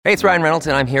Hey, it's Ryan Reynolds,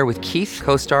 and I'm here with Keith,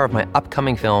 co-star of my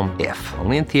upcoming film, If,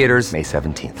 only in theaters May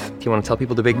 17th. Do you want to tell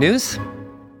people the big news?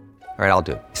 All right, I'll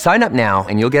do it. Sign up now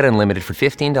and you'll get unlimited for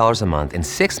 $15 a month and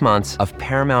 6 months of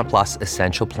Paramount Plus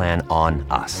Essential Plan on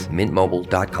us.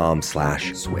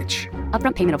 MintMobile.com/switch.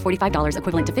 Upfront payment of $45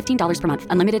 equivalent to $15 per month.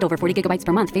 Unlimited over 40 gigabytes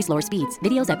per month. Face lower speeds.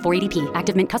 Videos at 480p.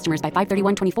 Active Mint customers by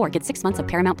 531.24 get 6 months of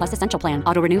Paramount Plus Essential Plan.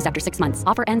 Auto renews after 6 months.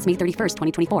 Offer ends May 31st,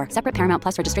 2024. Separate Paramount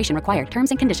Plus registration required. Terms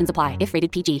and conditions apply if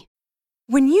rated PG.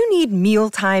 When you need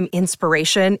mealtime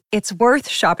inspiration, it's worth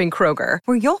shopping Kroger,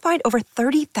 where you'll find over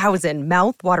 30,000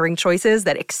 mouth-watering choices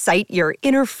that excite your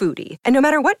inner foodie. And no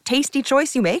matter what tasty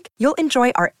choice you make, you'll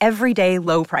enjoy our everyday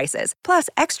low prices, plus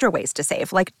extra ways to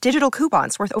save, like digital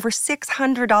coupons worth over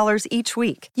 $600 each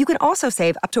week. You can also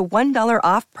save up to $1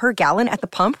 off per gallon at the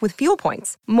pump with fuel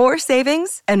points. More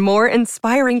savings and more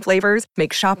inspiring flavors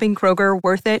make shopping Kroger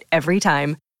worth it every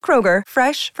time. Kroger,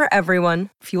 fresh for everyone.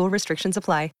 Fuel restrictions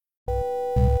apply.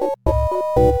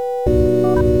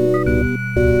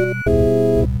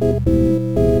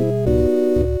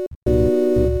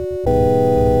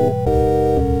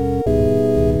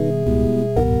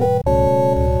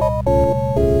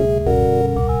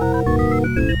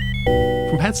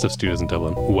 From Headstuff Studios in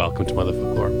Dublin, welcome to Mother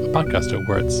Folklore, a podcast of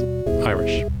words,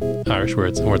 Irish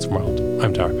words and words from Ireland.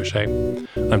 I'm Darach O'Shea.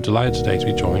 I'm delighted today to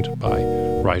be joined by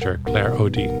writer Claire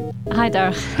O'Dean. Hi,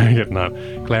 Darach. How are you getting on?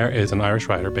 Claire is an Irish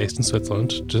writer based in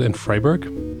Switzerland, in Freiburg.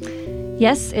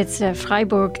 Yes, it's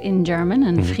Freiburg in German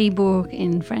and Fribourg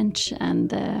in French, and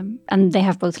they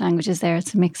have both languages there.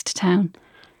 It's a mixed town.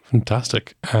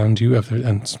 Fantastic. And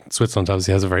Switzerland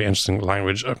obviously has a very interesting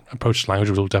approach to language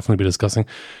we'll definitely be discussing.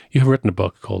 You have written a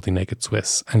book called The Naked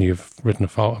Swiss, and you've written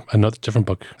another different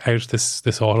book out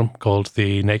this autumn called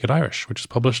The Naked Irish, which is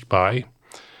published by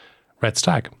Red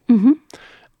Stag. Mm-hmm.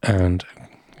 And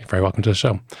you're very welcome to the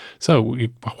show. So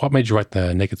what made you write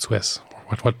The Naked Swiss?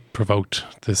 What provoked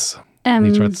this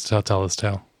need to tell this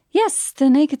tale? Yes, The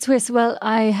Naked Swiss. Well,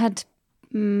 I had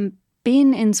been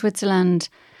in Switzerland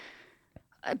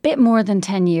a bit more than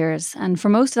 10 years. And for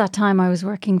most of that time, I was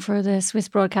working for the Swiss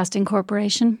Broadcasting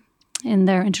Corporation in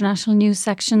their international news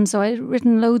section. So I'd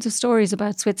written loads of stories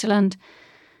about Switzerland,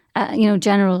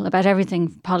 general, about everything,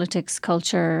 politics,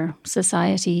 culture,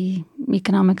 society,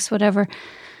 economics, whatever.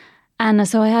 And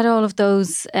so I had all of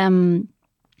those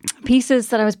pieces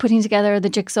that I was putting together, the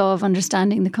jigsaw of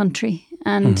understanding the country.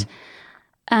 And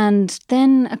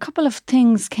then a couple of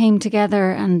things came together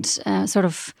and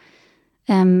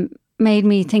made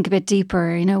me think a bit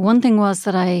deeper. You know, one thing was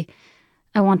that I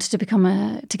wanted to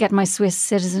get my Swiss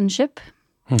citizenship.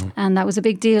 And that was a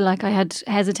big deal. Like, I had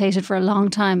hesitated for a long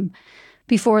time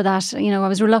before that. You know, I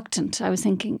was reluctant. I was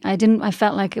thinking, I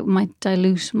felt like it might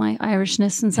dilute my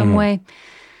Irishness in some way.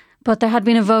 But there had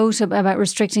been a vote about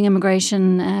restricting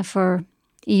immigration for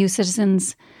EU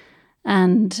citizens.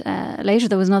 And later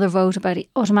there was another vote about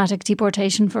automatic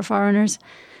deportation for foreigners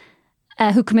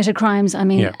who committed crimes. I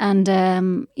mean,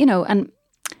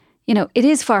 it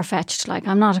is far-fetched. Like,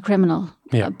 I'm not a criminal,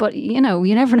 but you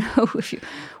never know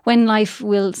when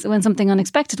something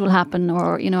unexpected will happen.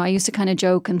 Or, I used to kind of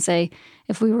joke and say,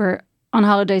 if we were on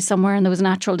holiday somewhere and there was a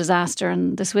natural disaster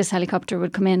and the Swiss helicopter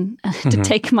would come in to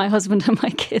take my husband and my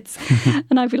kids,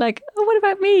 and I'd be like, oh, what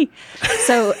about me?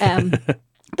 So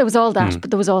there was all that, but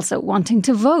there was also wanting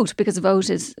to vote, because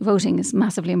voting is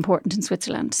massively important in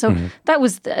Switzerland. So that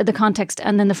was the context.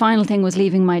 And then the final thing was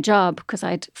leaving my job, because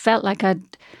I'd felt like I'd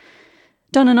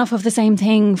done enough of the same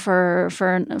thing for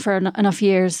enough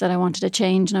years that I wanted to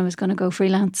change, and I was going to go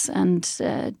freelance. And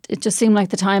it just seemed like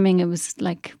the timing, it was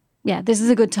like, yeah, this is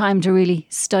a good time to really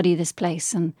study this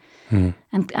place and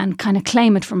kind of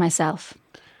claim it for myself.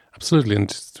 Absolutely.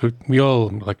 And we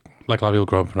all, like a lot of people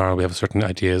grow up in Ireland, we have certain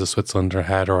ideas of Switzerland in our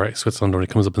head, or Switzerland when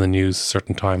it comes up in the news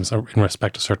certain times in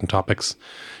respect to certain topics,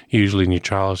 usually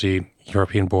neutrality,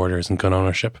 European borders and gun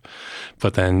ownership.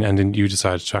 But then you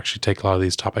decided to actually take a lot of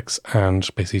these topics and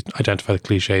basically identify the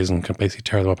cliches and can basically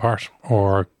tear them apart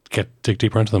or dig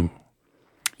deeper into them.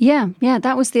 Yeah,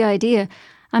 that was the idea.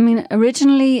 I mean,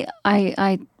 originally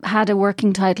I had a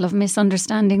working title of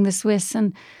Misunderstanding the Swiss,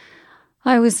 and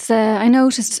I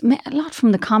noticed a lot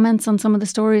from the comments on some of the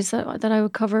stories that I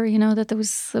would cover, that there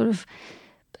was sort of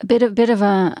a bit of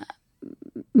a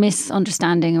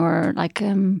misunderstanding, or like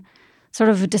sort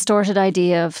of a distorted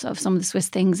idea of some of the Swiss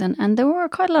things. And there were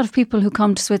quite a lot of people who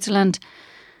come to Switzerland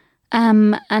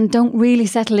and don't really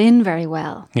settle in very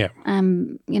well. Yeah.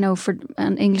 For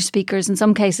English speakers, in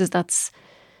some cases that's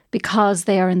because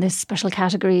they are in this special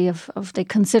category of they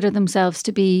consider themselves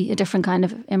to be a different kind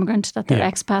of immigrant, that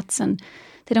they're expats and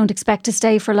they don't expect to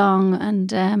stay for long.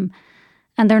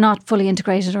 and they're not fully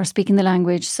integrated or speaking the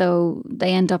language, so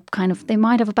they end up they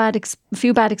might have a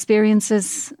few bad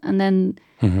experiences, and then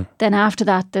after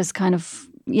that there's kind of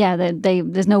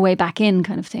there's no way back in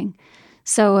kind of thing.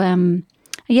 So and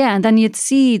then you'd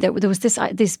see that there was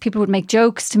these people would make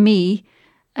jokes to me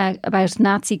about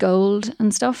Nazi gold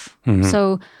and stuff.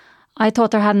 So I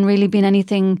thought there hadn't really been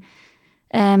anything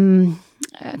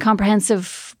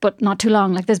comprehensive, but not too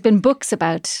long. Like, there's been books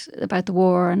about the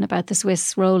war and about the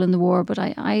Swiss role in the war, but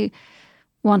I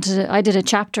did a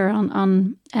chapter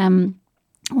on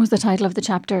what was the title of the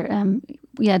chapter?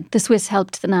 The Swiss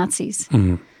helped the Nazis.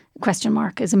 Question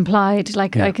mark is implied,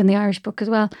 like in the Irish book as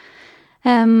well.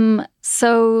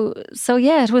 So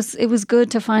it was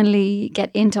good to finally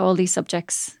get into all these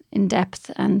subjects in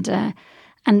depth and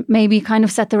maybe kind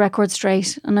of set the record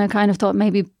straight. And I kind of thought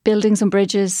maybe building some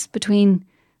bridges between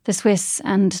the Swiss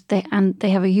and they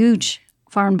have a huge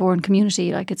foreign-born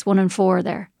community. Like, it's 1 in 4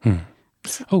 there.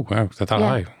 Oh wow, is that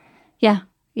high? Yeah.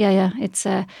 It's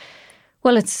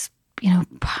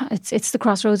it's the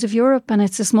crossroads of Europe, and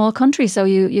it's a small country. So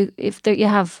you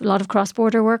have a lot of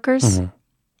cross-border workers.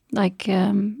 Like,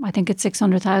 I think it's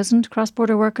 600,000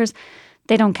 cross-border workers.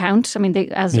 They don't count. I mean,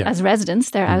 as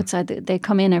residents, they're outside. They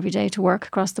come in every day to work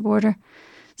across the border.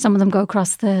 Some of them go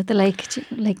across the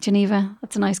Lake Geneva.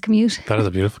 That's a nice commute. That is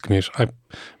a beautiful commute.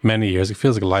 Many years, it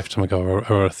feels like a lifetime ago, I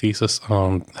wrote a thesis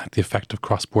on the effect of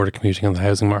cross-border commuting on the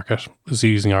housing market. I was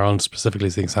using Ireland specifically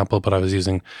as the example, but I was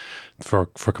using, for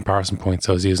comparison points,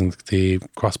 I was using the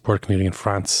cross-border commuting in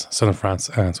France, southern France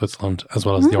and Switzerland, as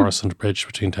well as the Øresund Bridge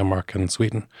between Denmark and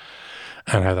Sweden,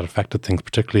 and how that affected things,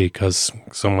 particularly because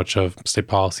so much of state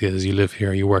policy is you live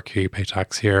here, you work here, you pay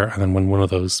tax here, and then when one of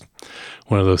those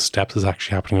steps is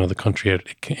actually happening in another country,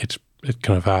 it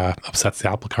kind of upsets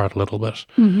the apple cart a little bit.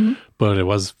 But it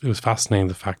was fascinating,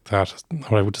 the fact that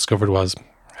what I discovered was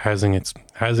housing in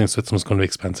Switzerland was going to be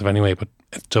expensive anyway, but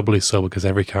it's doubly so because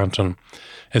every canton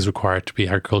is required to be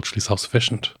agriculturally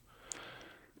self-sufficient.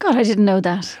 God, I didn't know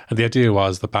that. And the idea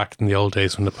was that back in the old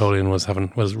days when Napoleon was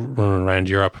running around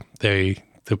Europe, they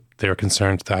were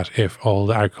concerned that if all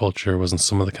the agriculture was in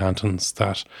some of the cantons,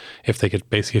 that if they could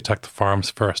basically attack the farms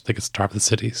first, they could starve the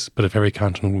cities. But if every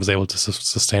canton was able to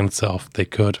sustain itself, they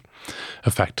could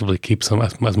effectively keep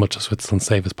as much of Switzerland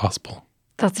safe as possible.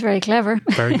 That's very clever.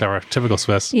 Very clever. Typical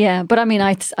Swiss. Yeah, but I mean,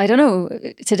 I don't know.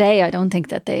 Today, I don't think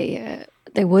that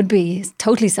they would be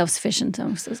totally self-sufficient.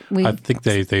 I think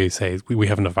they say we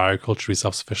have enough agriculture to be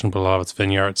self-sufficient, but a lot of it's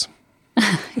vineyards.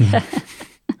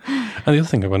 And the other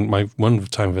thing, one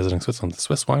time visiting Switzerland, the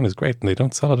Swiss wine is great and they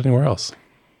don't sell it anywhere else.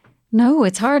 No,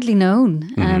 it's hardly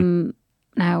known.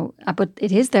 Now, but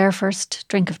it is their first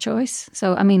drink of choice.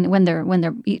 So, I mean, when they're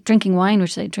drinking wine,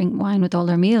 which they drink wine with all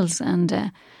their meals, and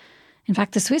in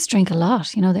fact, the Swiss drink a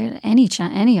lot. You know,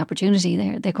 any opportunity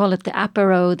there, they call it the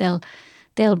apéro.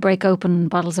 They'll break open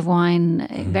bottles of wine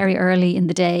very early in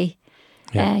the day.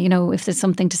 Yeah. If there's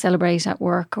something to celebrate at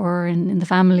work or in the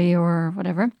family or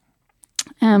whatever.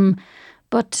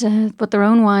 But their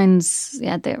own wines,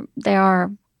 they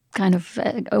are kind of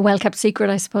a well-kept secret,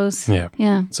 I suppose.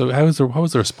 Yeah. So what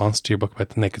was the response to your book about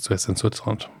the Naked Swiss in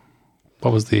Switzerland?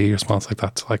 What was the response like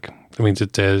that? Like, I mean,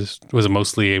 was it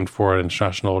mostly aimed for an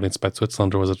international audience about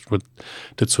Switzerland, or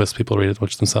did Swiss people read it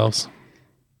much themselves?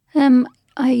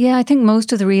 I think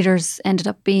most of the readers ended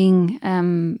up being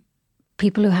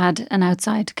people who had an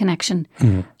outside connection.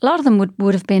 A lot of them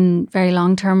would have been very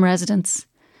long-term residents.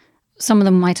 Some of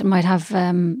them might have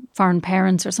foreign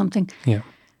parents or something. Yeah.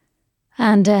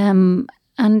 And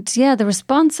the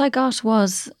response I got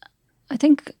was, I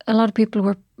think not a lot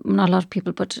of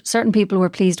people, but certain people were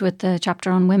pleased with the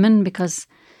chapter on women, because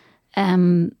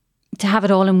to have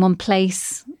it all in one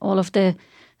place, all of the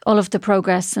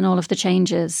progress and all of the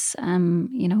changes.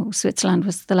 Switzerland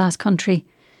was the last country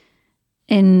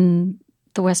in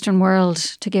the Western world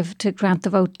to grant the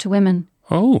vote to women.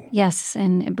 Oh, yes,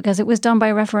 and because it was done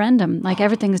by referendum, like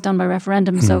everything is done by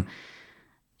referendum. So,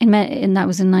 in that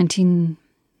was in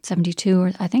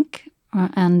 1972, I think,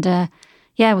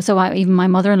 So even my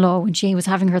mother-in-law, when she was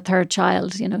having her third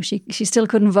child, she still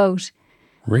couldn't vote.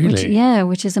 Really?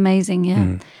 Which is amazing.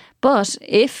 Yeah. But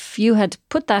if you had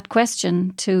put that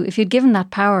question if you'd given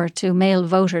that power to male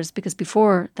voters, because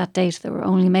before that date there were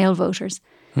only male voters,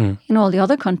 in all the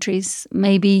other countries,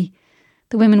 maybe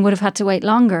the women would have had to wait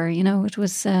longer. It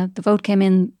was the vote came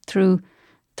in through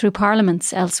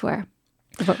parliaments elsewhere.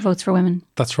 The votes for women.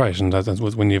 That's right, and that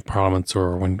when you have parliaments,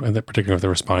 or particularly if they're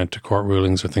responding to court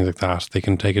rulings or things like that, they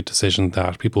can take a decision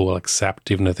that people will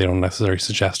accept, even if they don't necessarily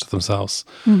suggest it themselves.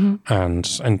 And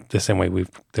the same way,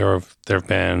 there have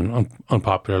been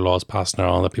unpopular laws passed in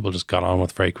Ireland that people just got on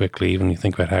with very quickly. Even you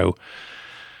think about how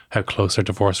how close our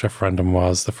divorce referendum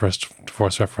was. The first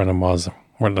divorce referendum was,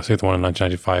 well, let's say the one in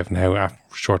 1995, and how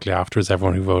shortly afterwards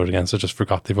everyone who voted against it just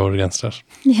forgot they voted against it.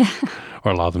 Yeah.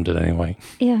 Or a lot of them did anyway.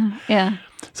 Yeah, yeah.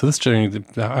 So this journey,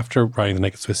 after writing The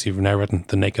Naked Swiss, you've now written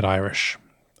The Naked Irish.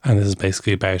 And this is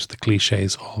basically about the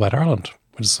cliches all about Ireland,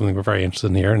 which is something we're very interested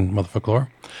in here in Motherfuck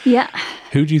Lore. Yeah.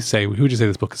 Who would you say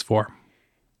this book is for?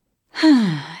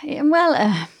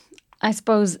 Well, I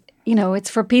suppose, it's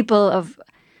for people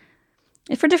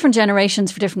for different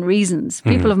generations, for different reasons.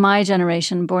 People of my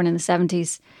generation, born in the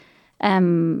 70s,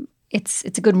 it's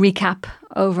a good recap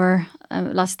over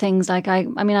lots of things. Like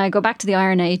I go back to the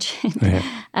Iron Age,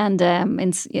 and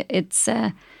it's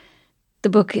the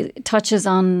book touches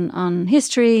on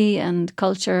history and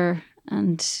culture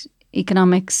and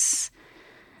economics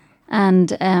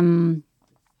and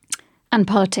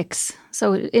politics.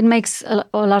 So it makes a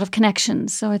lot of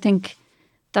connections. So I think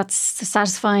that's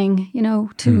satisfying,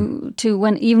 to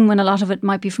when a lot of it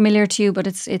might be familiar to you, but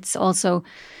it's also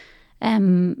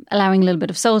allowing a little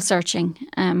bit of soul searching.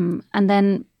 And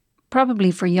then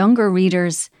probably for younger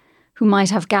readers who might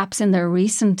have gaps in their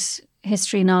recent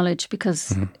history knowledge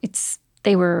because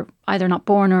they were either not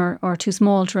born or too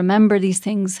small to remember these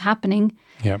things happening.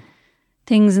 Yeah.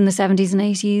 Things in the 70s and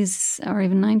 80s or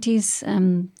even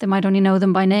 90s. They might only know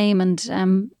them by name, and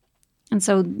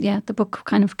so the book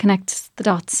kind of connects the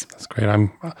dots. That's great.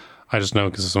 I just know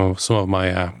because some of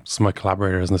my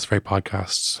collaborators in this very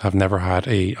podcast have never had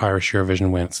a Irish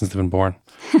Eurovision win since they've been born,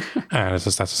 and that's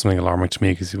just something alarming to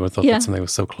me because you would have thought that something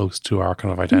was so close to our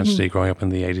kind of identity growing up in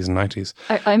the 80s and 90s.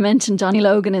 I mentioned Johnny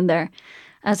Logan in there.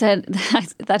 I said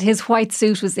that his white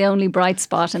suit was the only bright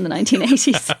spot in the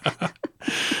 1980s.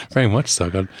 Very much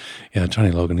so. God, yeah, Johnny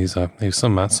Logan. He's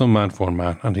some man for one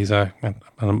man, and he's a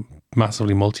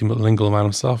massively multilingual man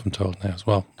himself. I'm told now as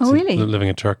well. Oh, really? Living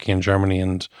in Turkey and Germany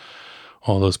and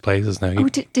all those places now.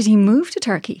 Did he move to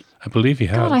Turkey? I believe he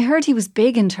had. God, I heard he was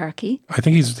big in Turkey. I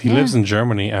think he lives in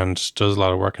Germany and does a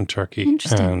lot of work in Turkey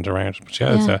and around. But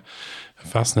it's a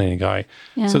fascinating guy.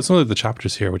 Yeah. So some of the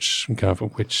chapters here, which,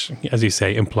 as you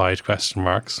say, implied question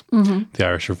marks. The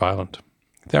Irish are violent.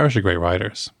 The Irish are great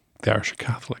writers. The Irish are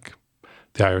Catholic.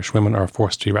 The Irish women are a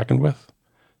force to be reckoned with.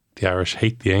 The Irish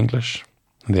hate the English.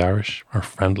 And the Irish are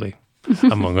friendly,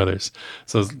 among others.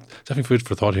 So it's definitely food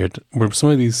for thought here. Were some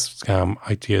of these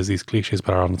ideas, these cliches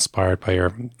about Ireland inspired by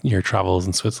your travels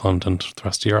in Switzerland and the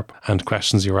rest of Europe and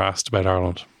questions you were asked about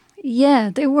Ireland? Yeah,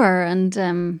 they were.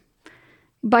 And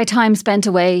by time spent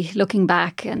away looking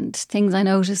back and things I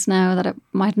noticed now that I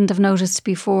mightn't have noticed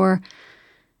before.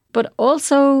 But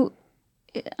also,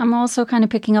 I'm also kind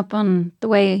of picking up on the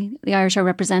way the Irish are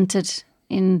represented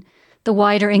in the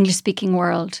wider English-speaking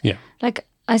world. Yeah. Like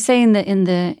I say in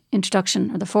the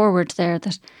introduction or the foreword there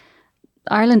that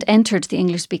Ireland entered the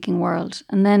English-speaking world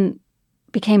and then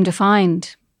became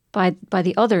defined by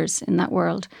the others in that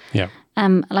world. Yeah.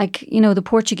 The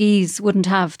Portuguese wouldn't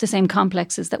have the same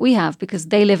complexes that we have because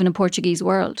they live in a Portuguese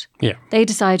world. Yeah. They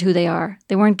decide who they are.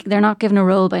 They're not given a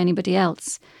role by anybody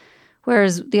else.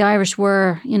 Whereas the Irish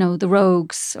were, the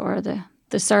rogues or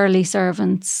the surly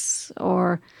servants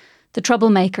or the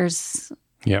troublemakers.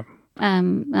 Yeah.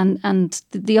 And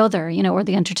the other, or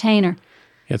the entertainer.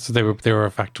 Yeah, so they were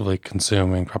effectively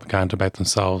consuming propaganda about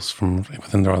themselves from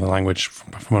within their own language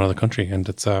from another country, and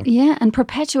it's and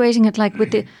perpetuating it like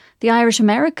with the Irish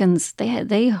Americans.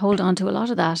 They hold on to a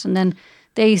lot of that, and then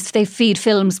they feed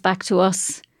films back to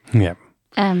us. Yeah.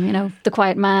 The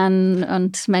Quiet Man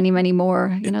and many, many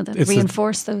more, that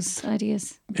reinforce those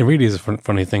ideas. It really is a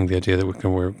funny thing, the idea that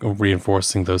we're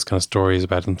reinforcing those kind of stories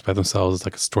about themselves,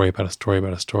 like a story about a story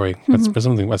about a story. Mm-hmm. That's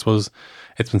something, I suppose,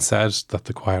 it's been said that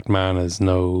The Quiet Man is as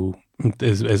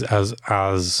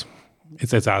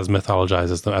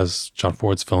mythologized as John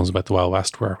Ford's films about the Wild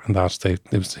West were, and that's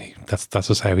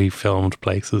just how he filmed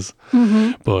places.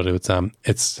 Mm-hmm. But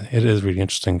it is really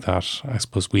interesting that I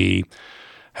suppose we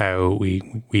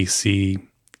see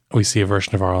a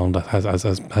version of Ireland that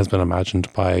has been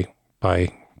imagined by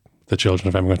the children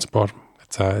of immigrants abroad.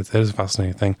 It is a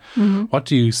fascinating thing. Mm-hmm. What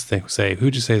do you say? Who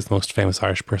would you say is the most famous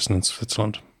Irish person in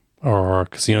Switzerland? Or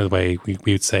because the way we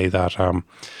would say that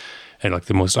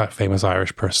the most famous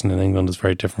Irish person in England is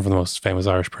very different from the most famous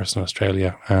Irish person in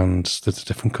Australia, and there's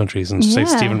different countries. And say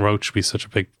Stephen Roach would be such a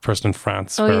big person in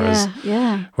France,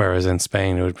 whereas in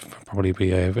Spain it would probably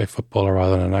be a footballer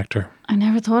rather than an actor. I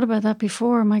never thought about that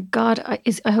before. My God,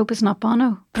 I hope it's not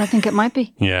Bono, but I think it might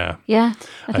be. Yeah, I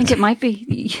think it might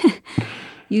be.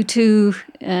 U2,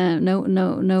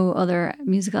 no other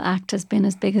musical act has been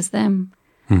as big as them.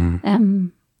 Mm-hmm.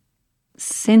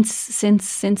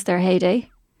 Since their heyday.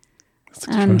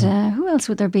 And who else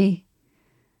would there be?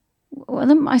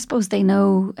 Well, I suppose they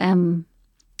know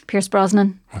Pierce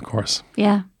Brosnan. Of course.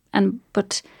 Yeah.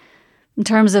 But in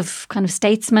terms of kind of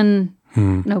statesmen,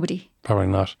 nobody. Probably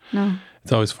not. No.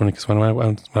 It's always funny because when I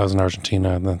was in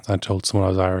Argentina and then I told someone I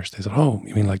was Irish, they said, "Oh,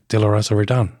 you mean like Dolores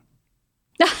O'Riordan?"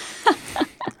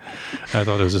 I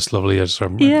thought it was just lovely. I just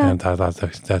remember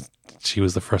that she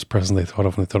was the first person they thought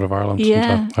of when they thought of Ireland.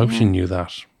 Yeah. I hope she knew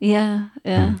that. Yeah.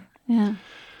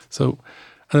 So,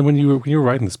 and then when you were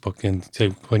writing this book, and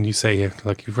when you say,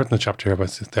 like, you've written a chapter here about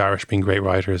the Irish being great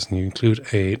writers, and you include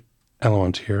a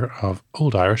element here of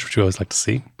Old Irish, which you always like to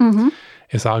see.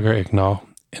 Is agar ag ná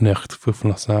inocht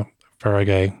fufnasna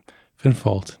ferragé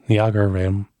finfold ní agar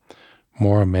réim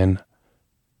mór min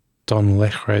don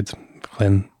lechred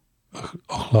glyn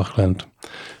ochlachland.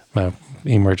 Now,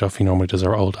 Emer Duffy normally does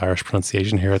our Old Irish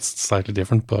pronunciation here. It's slightly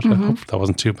different, but I hope that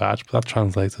wasn't too bad. But that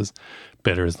translates as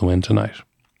bitter as the wind tonight.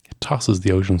 It tosses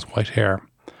the ocean's white hair.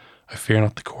 I fear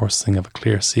not the coursing of a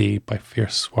clear sea by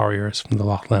fierce warriors from the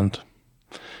Lochland.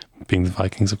 Being the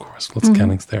Vikings, of course, lots of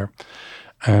kennings there.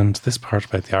 And this part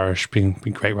about the Irish being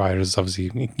great writers,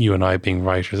 obviously you and I being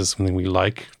writers is something we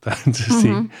like to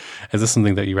see. Is this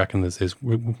something that you reckon is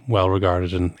well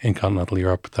regarded in continental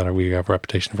Europe, that we have a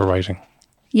reputation for writing?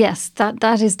 Yes,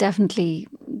 that is definitely,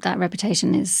 that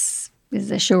reputation is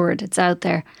assured. It's out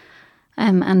there.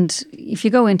 And if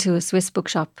you go into a Swiss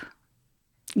bookshop,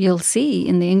 you'll see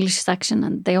in the English section,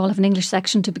 and they all have an English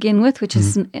section to begin with, which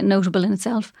is notable in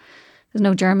itself. There's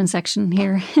no German section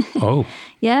here. Oh.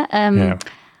 Yeah. Yeah.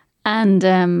 And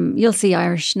you'll see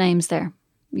Irish names there.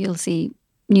 You'll see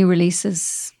new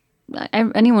releases.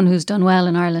 Anyone who's done well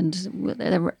in Ireland,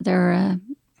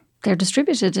 they're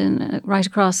distributed in right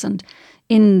across and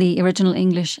in the original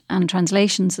English and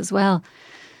translations as well.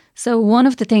 So one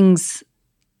of the things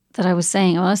that I was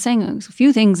saying a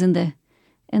few things in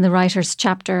the writer's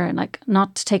chapter, and like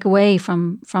not to take away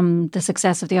from the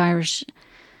success of the Irish.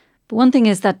 But one thing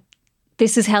is that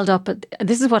this is held up.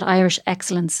 This is what Irish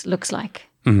excellence looks like.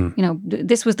 You know,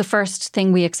 this was the first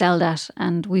thing we excelled at,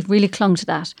 and we've really clung to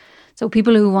that. So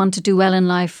people who want to do well in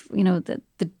life, you know,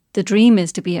 the dream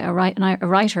is to be a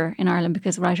writer in Ireland,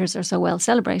 because writers are so well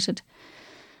celebrated.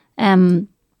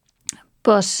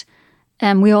 But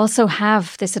we also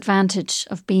have this advantage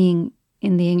of being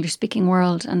in the English-speaking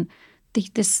world, and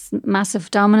this massive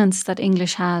dominance that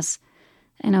English has,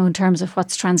 you know, in terms of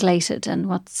what's translated and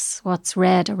what's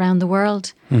read around the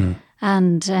world.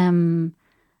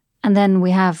 And then we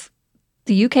have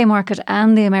the UK market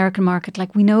and the American market.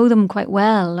 Like, we know them quite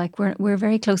well. Like, we're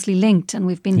very closely linked, and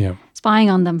we've been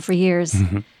spying on them for years,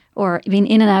 or been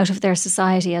in and out of their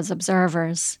society as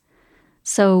observers.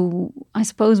 So I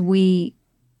suppose we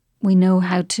know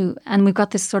how to, and we've got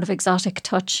this sort of exotic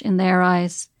touch in their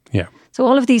eyes. Yeah. So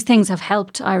all of these things have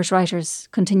helped Irish writers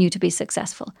continue to be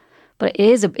successful. But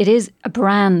it is a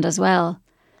brand as well.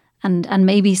 And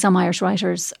maybe some Irish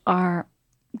writers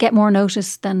get more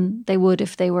notice than they would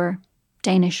if they were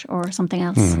Danish or something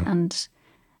else. And,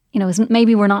 you know,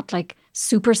 maybe we're not like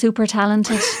super, super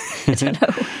talented. I don't know.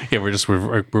 Yeah, we're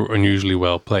unusually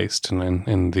well placed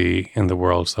in the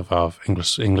worlds of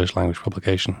English language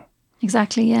publication.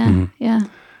 Exactly. Yeah. Yeah.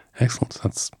 Excellent.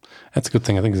 That's a good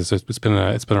thing. I think it's been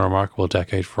a remarkable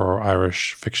decade for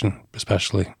Irish fiction,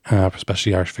 especially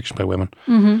Irish fiction by women,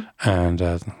 and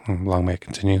long may it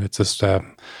continue. It's just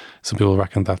some people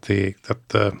reckon that the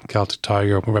Celtic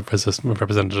Tiger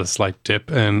represented a slight dip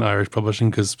in Irish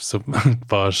publishing,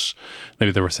 but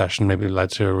maybe the recession led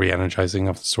to a re-energizing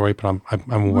of the story. But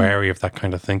I'm wary of that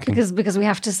kind of thinking because we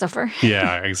have to suffer.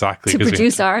 Yeah, exactly. To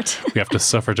produce art, we have to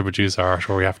suffer to produce art,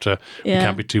 or we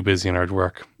can't be too busy in our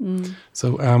work.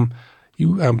 So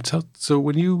so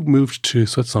when you moved to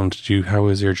Switzerland, how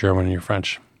was your German and your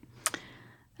French?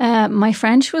 My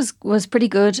French was pretty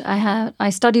good. I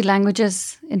studied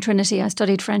languages in Trinity. I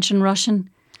studied French and Russian.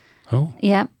 Oh,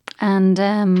 yeah, and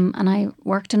I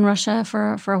worked in Russia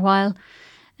for a while.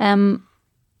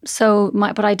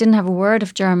 But I didn't have a word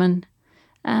of German,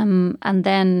 and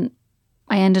then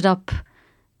I ended up.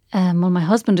 My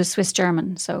husband is Swiss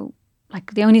German, so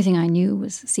like the only thing I knew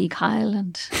was Sieg Heil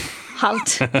and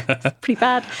Halt. Pretty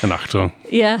bad. And Achtung.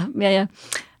 Yeah.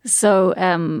 So.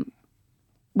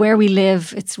 Where we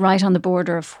live, it's right on the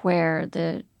border of where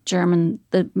the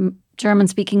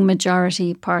German-speaking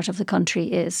majority part of the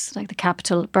country is. Like the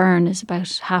capital, Bern, is about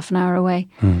half an hour away.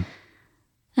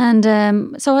 And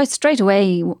so I straight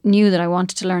away knew that I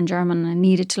wanted to learn German. I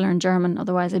needed to learn German,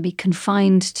 otherwise I'd be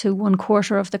confined to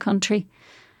 1/4 of the country.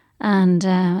 And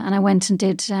I went and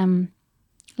did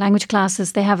language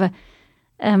classes. They have a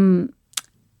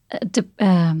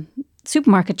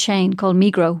supermarket chain called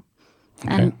Migros.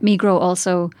 Okay. And Migros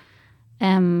also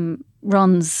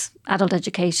runs adult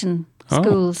education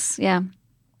schools. Yeah.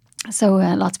 So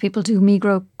lots of people do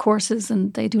Migros courses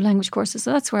and they do language courses.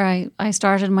 So that's where I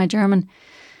started my German,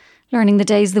 learning the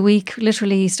days of the week,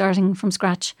 literally starting from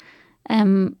scratch.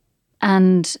 And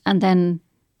then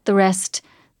the rest.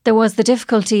 There was the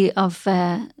difficulty of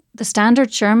the standard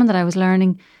German that I was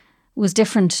learning was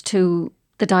different to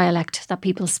the dialect that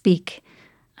people speak.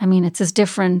 I mean, it's as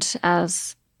different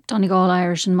as Donegal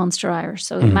Irish and Munster Irish.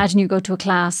 So imagine you go to a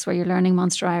class where you're learning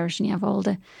Munster Irish and you have all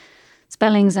the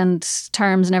spellings and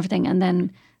terms and everything, and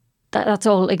then that's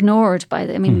all ignored by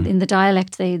in the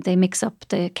dialect they mix up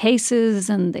the cases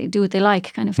and they do what they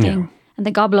like, kind of thing. And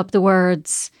they gobble up the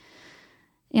words.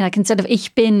 You know, like instead of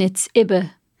ich bin, it's ibbe.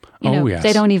 You know, yes.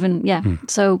 They don't even,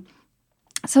 So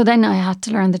then I had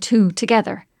to learn the two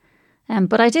together.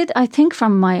 But I think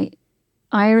from my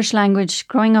Irish language,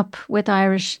 growing up with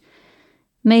Irish,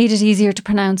 made it easier to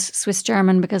pronounce Swiss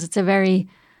German because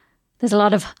there's a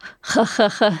lot of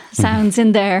sounds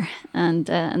in there, and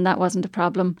that wasn't a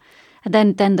problem.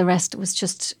 And then the rest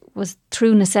was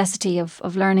through necessity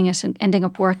of learning it and ending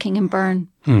up working in Bern.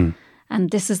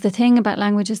 And this is the thing about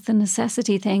language, is the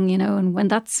necessity thing, you know, and when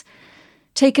that's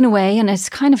taken away, and it's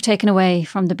kind of taken away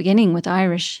from the beginning with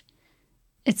Irish,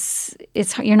 it's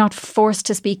you're not forced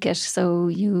to speak it, so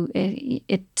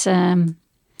it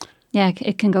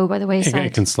can go by the wayside.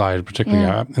 It can slide,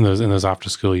 particularly in those after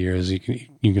school years.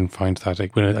 You can find that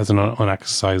like when as an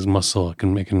unexercised muscle, it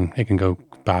can go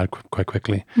bad quite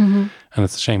quickly. And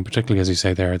it's a shame, particularly as you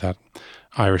say there, that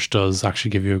Irish does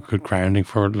actually give you a good grounding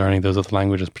for learning those other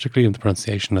languages, particularly in the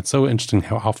pronunciation. It's so interesting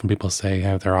how often people say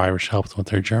how their Irish helps them with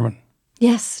their German.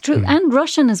 Yes, true. And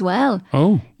Russian as well.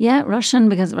 Oh. Yeah, Russian,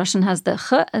 because Russian has the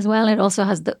ch as well. It also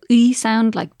has the I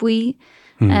sound, like bui,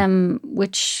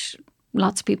 which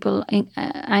lots of people,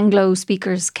 Anglo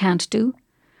speakers, can't do.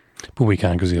 But we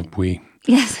can, because you have bui.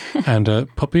 Yes. And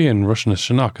puppy in Russian is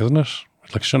shanok, isn't it?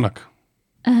 It's like shanok.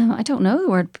 I don't know the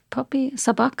word puppy.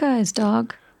 Sabaka is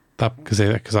dog. That because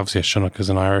obviously a Chinook is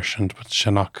in Irish, but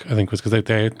Chinook I think was because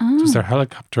they was their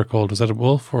helicopter called, was that a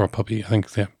wolf or a puppy? I think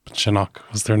Chinook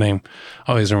was their name.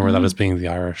 I always remember that as being the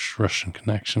Irish-Russian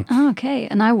connection. Oh, okay.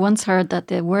 And I once heard that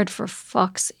the word for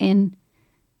fox in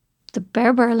the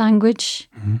Berber language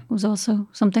was also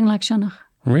something like Chinook.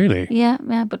 Really? Yeah,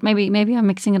 but maybe I'm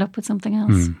mixing it up with something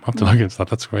else. I'll have to look into that.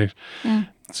 That's great. Yeah.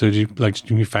 So you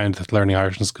found that learning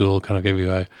Irish in school kind of gave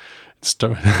you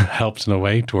helped in a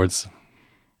way towards?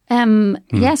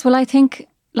 Yes, well, I think,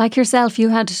 like yourself, you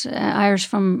had Irish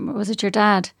from, was it your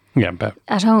dad? Yeah,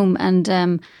 at home.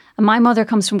 And my mother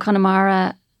comes from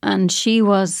Connemara, and she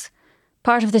was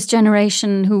part of this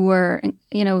generation who were,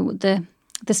 you know, the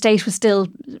state was still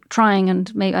trying,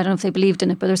 and maybe, I don't know if they believed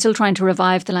in it, but they were still trying to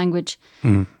revive the language.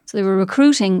 So they were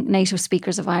recruiting native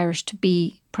speakers of Irish to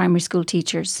be primary school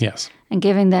teachers. Yes. And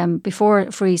giving them,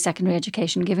 before free secondary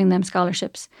education, giving them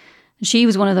scholarships. She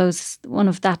was one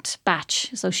of that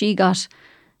batch. So she got,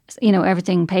 you know,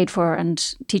 everything paid for,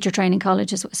 and teacher training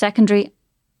college is secondary,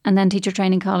 and then teacher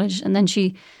training college. And then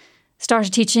she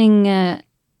started teaching,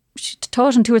 she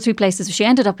taught in 2 or 3 places. She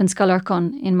ended up in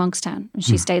Scollurcon in Monkstown, and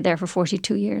she stayed there for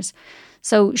 42 years.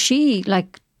 So she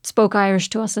spoke Irish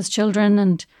to us as children.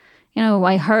 And, you know,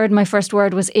 I heard my first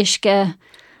word was ishke.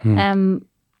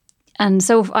 And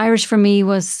so Irish for me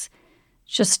was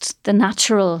just the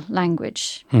natural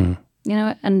language. You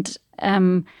know,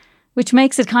 and which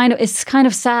makes it it's kind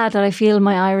of sad that I feel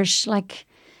my Irish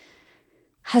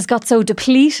has got so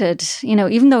depleted. You know,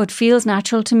 even though it feels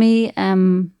natural to me,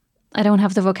 I don't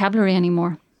have the vocabulary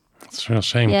anymore. It's a real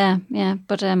shame. Yeah.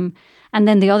 But and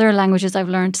then the other languages I've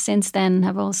learned since then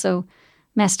have also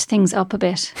messed things up a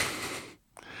bit.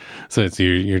 So it's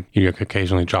you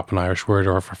occasionally drop an Irish word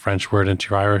or a French word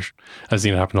into your Irish. I've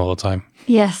seen it happen all the time.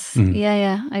 Yes,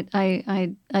 yeah.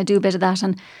 I do a bit of that,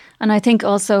 and I think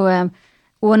also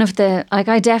one of the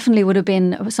I definitely would have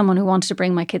been someone who wanted to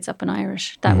bring my kids up in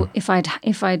Irish. That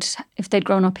if they'd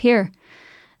grown up here,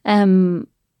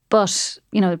 but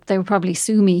you know they would probably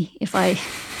sue me if I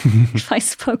if I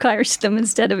spoke Irish to them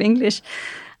instead of English.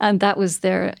 And that was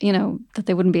their, you know, that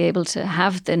they wouldn't be able to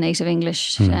have the native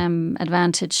English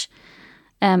advantage.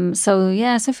 So,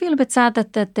 yes, I feel a bit sad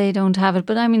that they don't have it.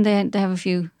 But, I mean, they have a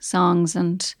few songs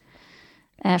and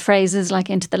phrases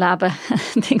like Into the Labba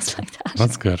and things like that.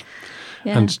 That's good.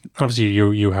 Yeah. And obviously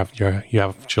you have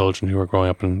children who are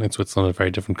growing up in Switzerland, a very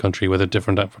different country with a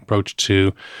different approach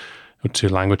to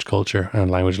language culture and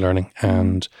language learning.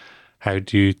 And how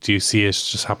do you see it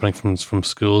just happening from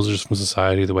schools or just from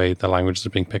society, the way the languages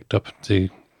are being picked up?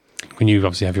 When you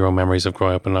obviously have your own memories of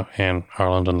growing up in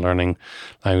Ireland and learning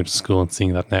language in school and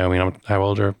seeing that now, I mean, how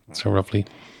old are you, so roughly?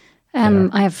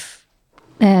 I have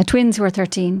Twins who are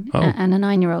 13 and a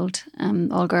 9-year-old,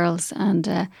 all girls, and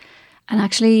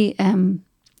actually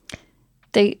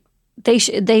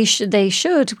they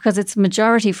should, because it's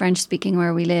majority French speaking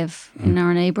where we live in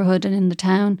our neighbourhood and in the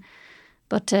town.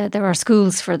 But there are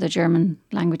schools for the German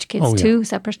language kids too,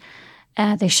 separate.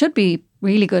 They should be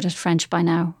really good at French by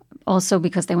now. Also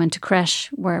because they went to creche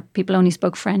where people only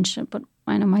spoke French. But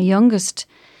I know my youngest,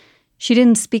 she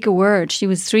didn't speak a word. She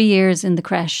was 3 years in the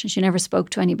creche. She never spoke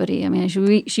to anybody. I mean,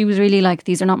 she was really like,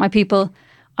 these are not my people.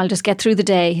 I'll just get through the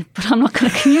day, but I'm not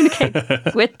going to communicate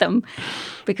with them,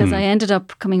 because I ended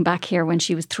up coming back here when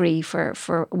she was 3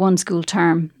 for one school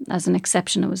term as an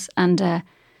exception. It was, and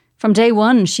from day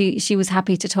one, she was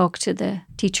happy to talk to the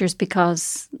teachers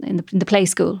because in the play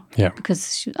school,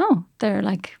 because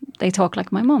they talk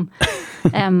like my mum.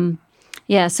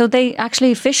 So they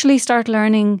actually officially start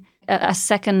learning a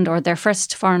second or their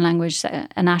first foreign language,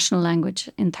 a national language,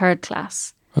 in 3rd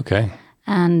class. Okay,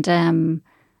 and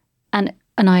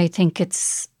I think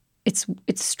it's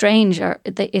strange, or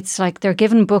it's like they're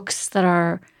given books that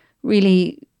are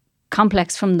really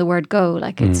complex from the word go.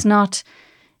 Like it's not,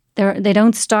 they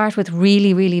don't start with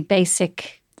really, really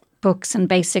basic books and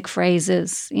basic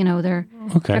phrases. You know, they're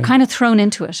kind of thrown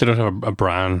into it. They don't have a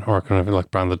Bran or kind of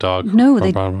like Bran the dog. No,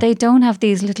 they don't have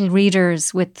these little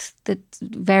readers with the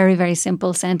very, very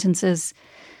simple sentences.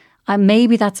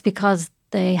 Maybe that's because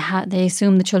they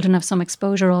assume the children have some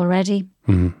exposure already.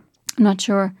 Mm-hmm. I'm not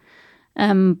sure.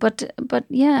 But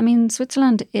yeah, I mean,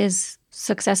 Switzerland is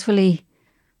successfully,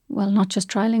 well, not just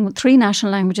trialling 3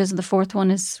 national languages. The 4th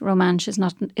one is Romansh, is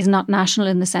not national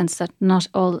in the sense that not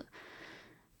all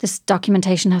this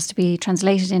documentation has to be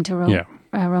translated into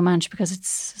Romansh, because it's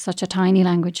such a tiny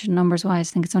language numbers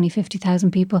wise. I think it's only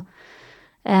 50,000 people.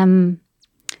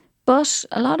 But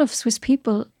a lot of Swiss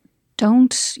people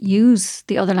don't use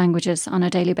the other languages on a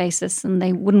daily basis, and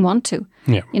they wouldn't want to.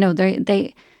 Yeah. You know,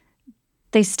 they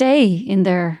stay in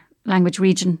their language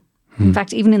region. In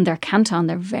fact, even in their canton,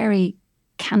 they're very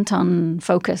canton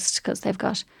focused, because they've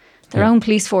got their own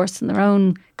police force and their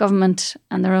own government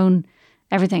and their own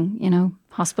everything, you know,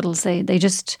 hospitals. They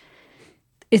just,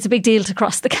 it's a big deal to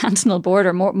cross the cantonal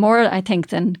border, more I think,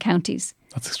 than counties.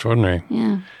 That's extraordinary.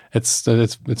 Yeah. It's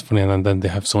funny, and then they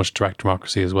have so much direct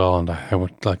democracy as well, and I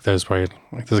would like there's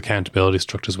accountability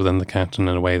structures within the canton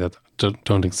in a way that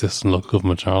don't exist in local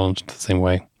government in Ireland the same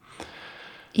way.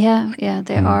 Yeah,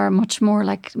 they are much more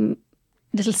like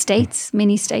little states,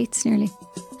 mini states nearly.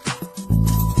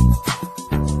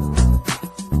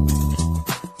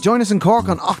 Join us in Cork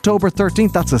on October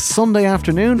 13th. That's a Sunday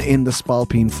afternoon in the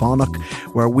Spalpeen Fánach,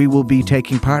 where we will be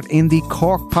taking part in the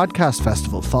Cork Podcast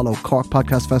Festival. Follow Cork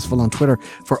Podcast Festival on Twitter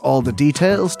for all the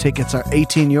details. Tickets are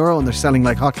 €18 and they're selling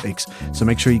like hotcakes, so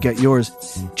make sure you get yours.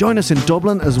 Join us in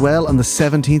Dublin as well on the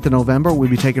 17th of November. We'll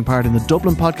be taking part in the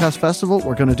Dublin Podcast Festival.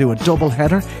 We're going to do a double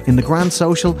header in the Grand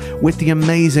Social with the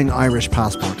amazing Irish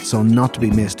Passport, so not to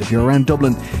be missed. If you're around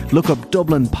Dublin, look up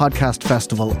Dublin Podcast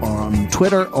Festival on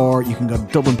Twitter, or you can go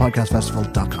to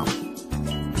DublinPodcastFestival.com.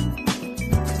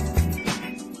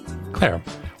 Claire,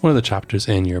 one of the chapters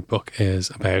in your book is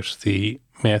about the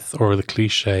myth or the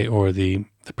cliche or the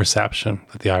perception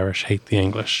that the Irish hate the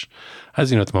English.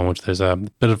 As you know, at the moment, there's a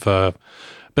bit of a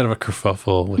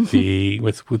kerfuffle with the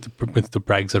with the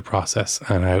Brexit process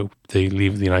and how the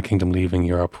United Kingdom leaving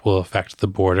Europe will affect the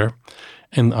border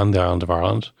on the island of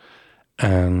Ireland.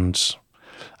 And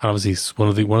obviously, one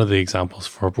of the examples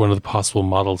for one of the possible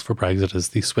models for Brexit is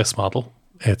the Swiss model.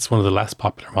 It's one of the less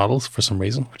popular models for some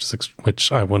reason,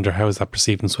 which I wonder how is that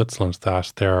perceived in Switzerland,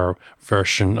 that their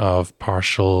version of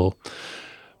partially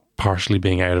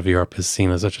being out of Europe is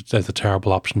seen as a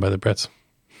terrible option by the Brits.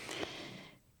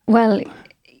 Well,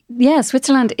 yeah,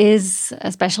 Switzerland is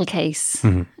a special case,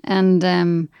 and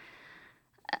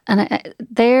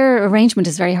their arrangement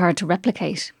is very hard to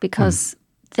replicate, because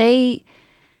they.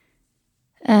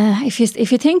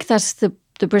 If you think that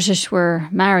the British were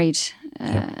married,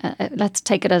 let's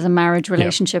take it as a marriage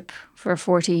relationship for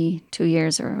 42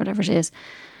 years or whatever it is,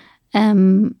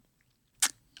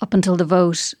 up until the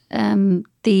vote, and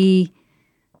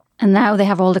now they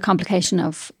have all the complication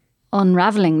of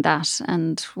unravelling that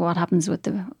and what happens with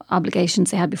the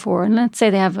obligations they had before. And let's say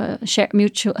they have a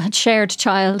shared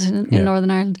child in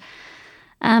Northern Ireland,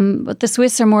 but the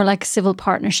Swiss are more like a civil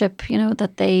partnership, you know,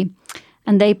 that they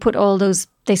put all those.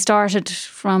 They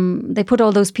put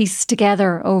all those pieces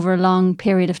together over a long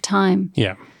period of time.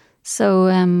 Yeah. So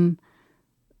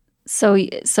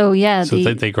yeah.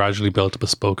 So they gradually built a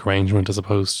bespoke arrangement as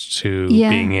opposed to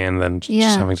being in and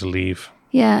just having to leave.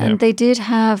 Yeah, and they did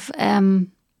have. I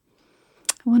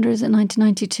wonder, is it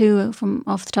 1992? From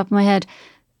off the top of my head,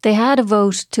 they had a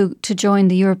vote to join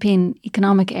the European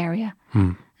Economic Area,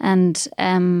 and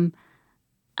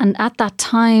at that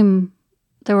time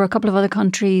there were a couple of other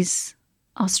countries,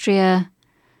 Austria,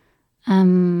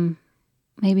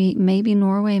 maybe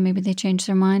Norway, maybe they changed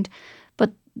their mind,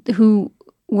 but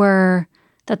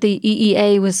that the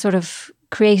EEA was sort of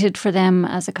created for them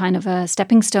as a kind of a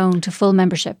stepping stone to full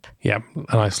membership. Yeah,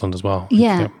 and Iceland as well.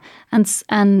 Yeah, and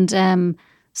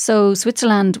so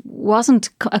Switzerland wasn't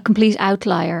a complete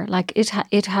outlier. Like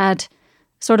it had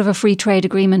sort of a free trade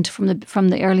agreement from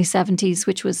the early 70s,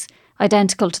 which was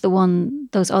identical to the one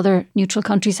those other neutral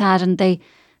countries had, and they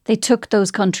took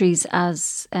those countries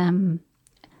as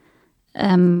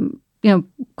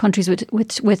countries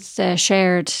with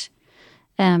shared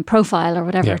profile or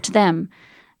whatever to them.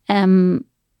 And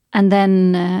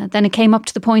then it came up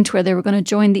to the point where they were going to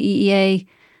join the EEA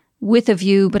with a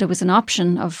view, but it was an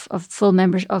option of full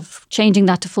membership, of changing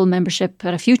that to full membership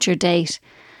at a future date.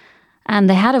 And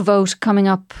they had a vote coming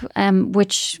up,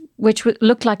 which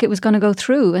looked like it was going to go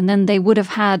through, and then they would have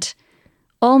had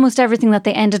almost everything that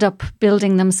they ended up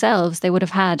building themselves. They would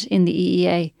have had in the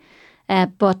EEA.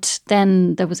 But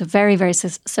then there was a very, very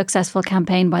successful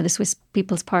campaign by the Swiss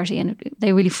People's Party, and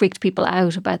they really freaked people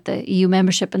out about the EU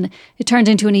membership, and it turned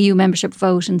into an EU membership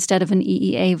vote instead of an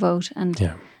EEA vote, and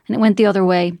it went the other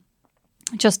way,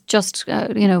 just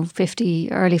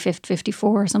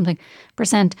 54 or something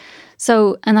 %.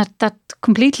 So, and that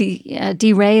completely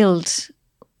derailed,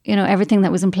 everything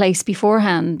that was in place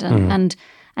beforehand, and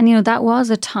that was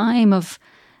a time of.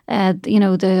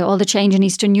 All the change in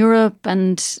Eastern Europe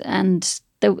and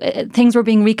things were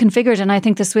being reconfigured, and I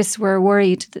think the Swiss were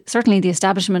worried. Certainly, the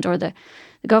establishment or the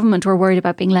government were worried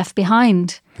about being left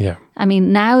behind. Yeah, I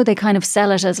mean, now they kind of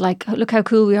sell it as like, look how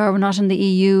cool we are. We're not in the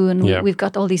EU, and we've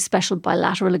got all these special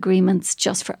bilateral agreements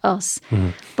just for us.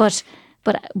 But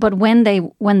when they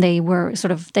were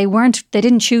they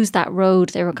didn't choose that road.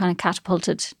 They were kind of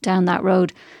catapulted down that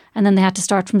road, and then they had to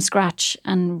start from scratch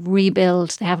and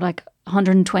rebuild. They have like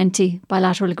 120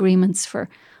 bilateral agreements for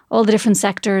all the different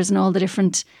sectors and all the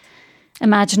different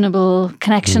imaginable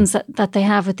connections that they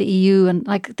have with the EU, and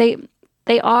like they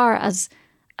are as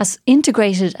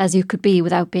integrated as you could be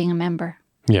without being a member.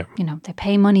 Yeah, they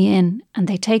pay money in and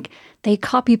they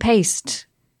copy paste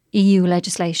EU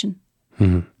legislation.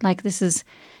 Like this is,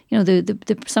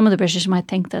 some of the British might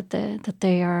think that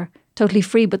they are totally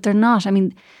free, but they're not. I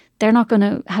mean, they're not going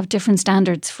to have different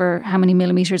standards for how many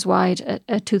millimeters wide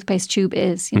a toothpaste tube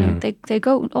is. They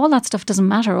go, all that stuff doesn't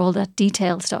matter, all that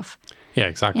detail stuff. Yeah,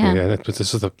 exactly. Yeah.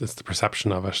 It's the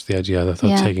perception of it, the idea that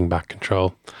they're taking back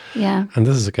control. Yeah. And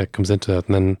this comes into that.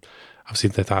 And then obviously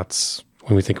that's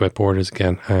when we think about borders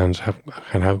again and how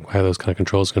those kind of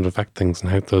controls are going to affect things,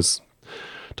 and how those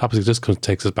topics just kind of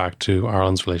takes us back to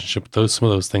Ireland's relationship. Some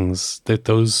of those things,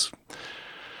 those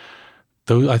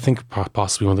I think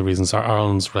possibly one of the reasons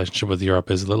Ireland's relationship with Europe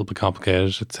is a little bit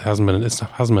complicated. It hasn't been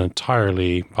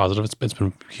entirely positive. It's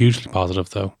been hugely positive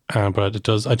though.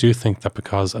 But I do think that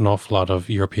because an awful lot of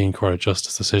European Court of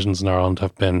Justice decisions in Ireland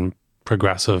have been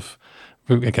progressive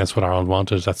against what Ireland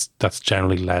wanted, that's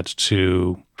generally led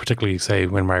to, particularly say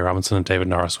when Mary Robinson and David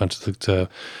Norris went to the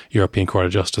European Court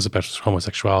of Justice about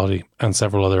homosexuality and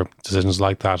several other decisions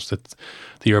like that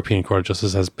the European Court of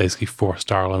Justice has basically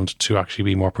forced Ireland to actually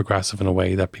be more progressive in a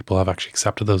way that people have actually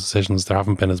accepted those decisions. There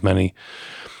haven't been as many.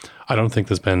 I don't think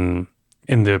there's been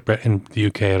in the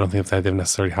UK. I don't think they've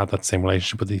necessarily had that same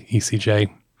relationship with the ECJ.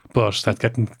 But that's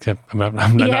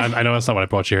I know that's not what I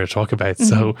brought you here to talk about.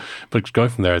 So, but going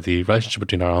from there, the relationship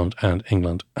between Ireland and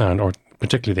England, or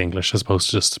particularly the English, as opposed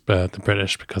to just the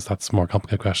British, because that's a more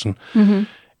complicated question.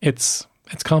 It's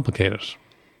complicated.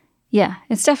 Yeah,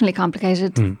 it's definitely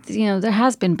complicated. There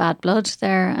has been bad blood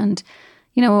there, and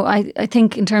I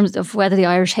think in terms of whether the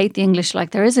Irish hate the English,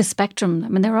 like there is a spectrum. I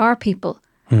mean, there are people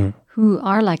who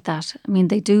are like that. I mean,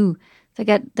 they do. They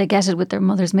get it with their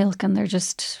mother's milk, and they're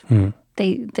just.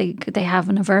 They have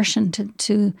an aversion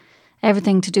to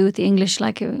everything to do with the English.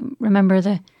 Like, remember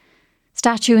the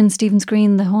statue in Stephen's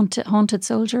Green, the haunted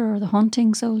soldier or the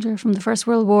haunting soldier from the First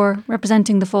World War,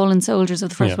 representing the fallen soldiers of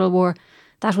the First World War.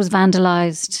 That was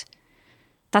vandalised.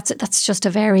 That's just a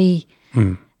very,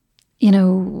 how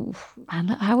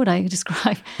would I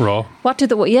describe? Raw.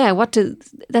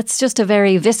 That's just a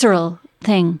very visceral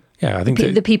thing. Yeah, I think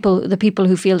the people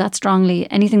who feel that strongly,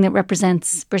 anything that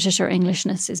represents British or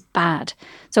Englishness is bad.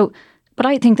 So, but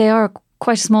I think they are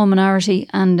quite a small minority,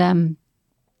 and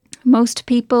most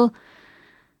people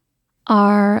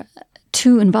are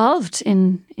too involved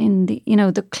in the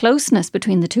the closeness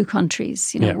between the two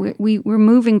countries. We're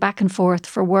moving back and forth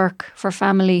for work, for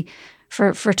family,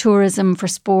 for tourism, for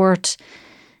sport.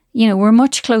 we're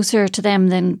much closer to them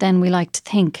than we like to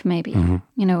think, maybe.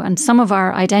 And some of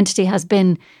our identity has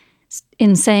been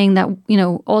in saying that,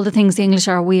 all the things the English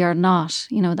are, we are not.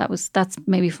 That's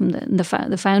maybe from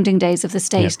the founding days of the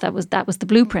state. Yeah. That was the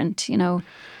blueprint.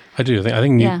 I do. I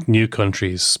think new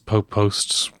countries,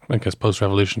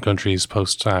 post-revolution countries,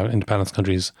 post-independence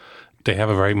countries, they have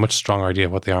a very much stronger idea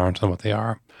of what they aren't than what they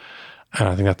are. And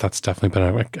I think that's definitely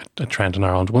been a trend in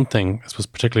Ireland. One thing, I suppose,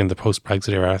 particularly in the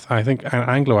post-Brexit era, I think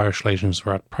Anglo-Irish relations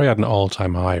were probably at an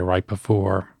all-time high right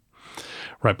before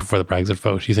the Brexit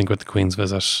vote. You think with the Queen's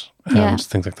visit and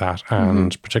things like that,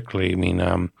 and particularly,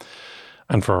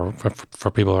 and for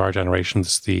people of our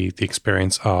generations, the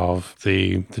experience of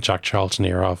the Jack Charlton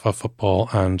era of football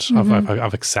and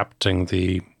of accepting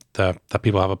that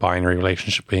people have a binary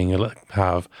relationship,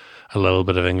 have a little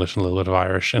bit of English and a little bit of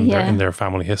Irish in their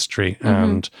family history,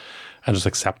 and just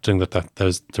accepting that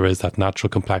there is that natural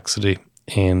complexity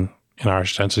in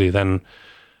Irish identity, and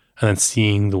then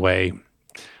seeing the way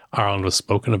Ireland was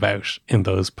spoken about in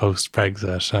those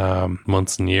post-Brexit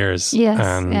months and years. Yes,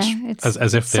 and it's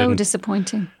as if so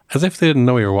disappointing. As if they didn't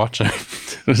know you were watching.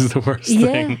 It was the worst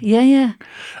thing. Yeah. I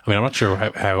mean, I'm not sure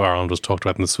how Ireland was talked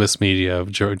about in the Swiss media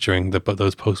during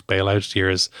those post-bailout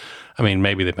years. I mean,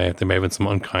 maybe there may have been some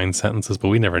unkind sentences, but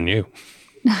we never knew.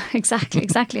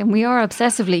 Exactly. And we are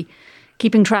obsessively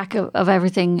keeping track of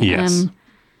everything. Yes.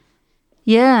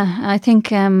 I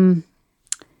think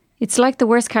it's like the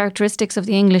worst characteristics of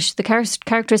the English. The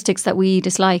characteristics that we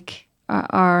dislike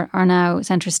are now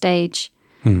centre stage.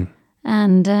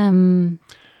 And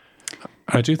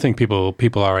I do think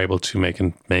people are able to make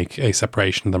a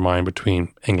separation in their mind between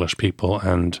English people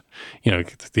and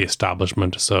the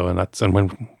establishment. So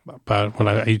when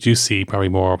I do see probably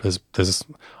more of there's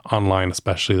online,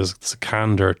 especially there's a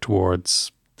candor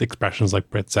towards expressions like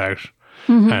Brits out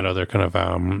and other kind of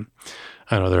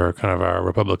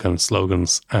Republican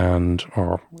slogans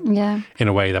or in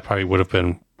a way that probably would have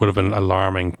been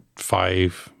alarming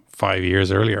five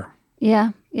years earlier.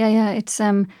 Yeah.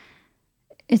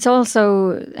 It's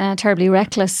also terribly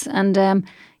reckless, and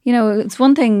it's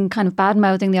one thing kind of bad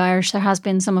mouthing the Irish. There has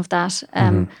been some of that,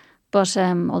 but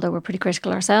although we're pretty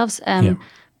critical ourselves,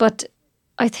 but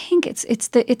I think it's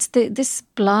this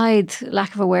blithe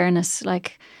lack of awareness.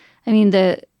 Like, I mean,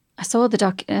 I saw the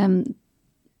doc.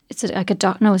 It's it's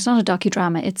not a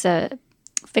docudrama. It's a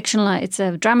fictional. It's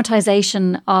a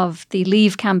dramatization of the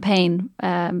Leave campaign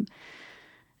around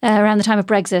the time of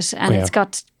Brexit, and it's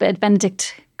got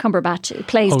Benedict Cumberbatch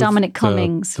plays Dominic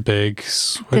Cummings. The big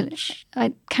switch.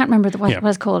 I can't remember what it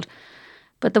was called.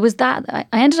 But there was that. I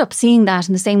ended up seeing that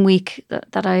in the same week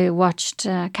that I watched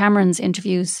Cameron's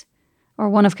interviews, or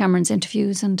one of Cameron's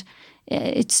interviews. And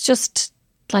it's just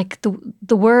like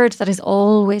the word that is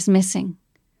always missing.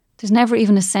 There's never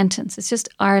even a sentence. It's just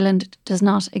Ireland does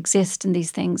not exist in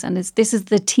these things. And this is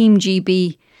the Team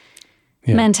GB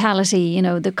mentality,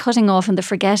 the cutting off and the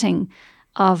forgetting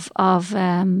of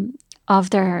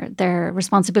their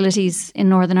responsibilities in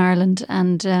Northern Ireland,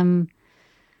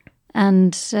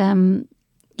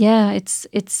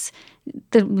 it's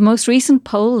the most recent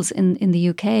polls in the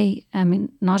UK. I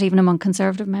mean, not even among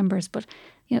Conservative members, but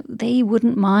they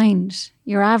wouldn't mind.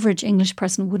 Your average English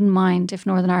person wouldn't mind if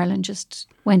Northern Ireland just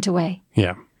went away.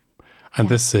 Yeah,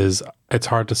 and it's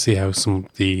hard to see how some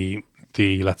of the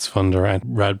Let's Fund and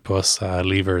Red Bus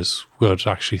leavers would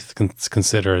actually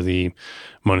consider the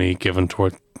money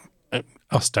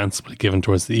ostensibly given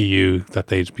towards the EU that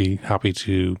they'd be happy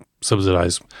to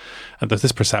subsidise. And there's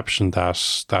this perception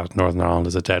that Northern Ireland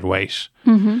is a dead weight.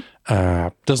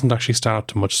 Doesn't actually stand up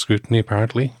to much scrutiny,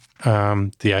 apparently. I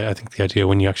think the idea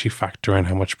when you actually factor in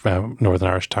how much Northern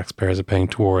Irish taxpayers are paying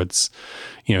towards,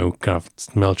 kind of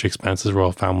military expenses,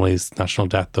 royal families, national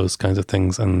debt, those kinds of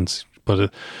things,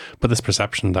 but this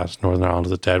perception that Northern Ireland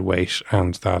is a dead weight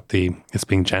and that it's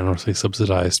being generously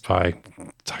subsidised by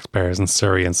taxpayers in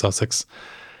Surrey and Sussex,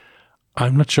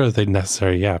 I'm not sure that they'd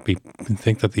necessarily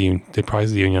think that they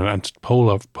prize the union, and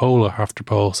poll after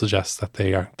poll suggests that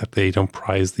they don't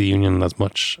prize the union as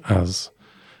much as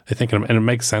they think, and it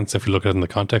makes sense if you look at it in the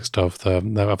context of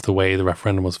the way the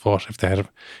referendum was fought.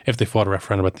 If they fought a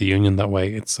referendum about the union that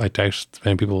way, I doubt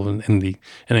many people in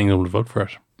England would vote for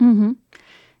it. Mm-hmm.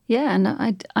 Yeah,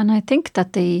 and I think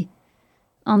that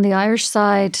on the Irish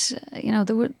side,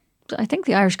 I think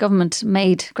the Irish government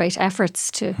made great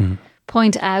efforts to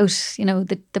point out,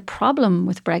 the problem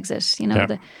with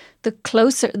Brexit.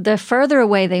 The further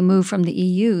away they move from the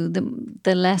EU,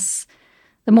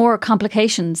 the more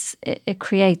complications it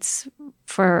creates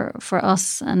for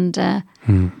us, and that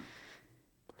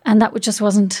just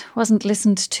wasn't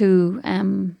listened to,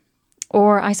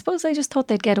 or I suppose they just thought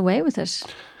they'd get away with it.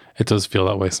 It does feel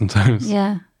that way sometimes.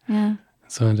 Yeah.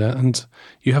 So, and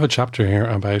you have a chapter here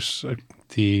about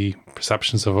the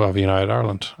perceptions of United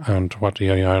Ireland and what the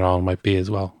United Ireland might be as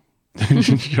well. Do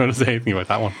you want to say anything about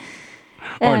that one?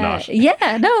 Or not?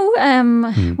 Yeah,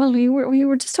 no. Well, we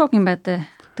were just talking about the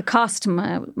cost.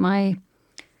 I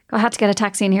had to get a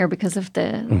taxi in here because of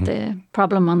the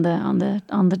problem on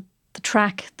the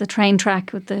track, the train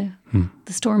track with the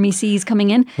stormy seas coming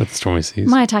in. With the stormy seas.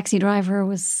 My taxi driver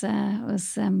was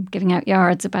giving out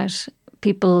yards about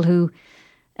people who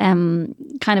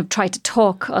kind of tried to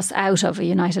talk us out of a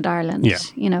united Ireland. Yeah.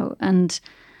 You know, and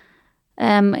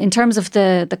in terms of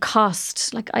the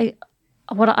cost, like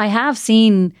what I have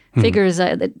seen figures,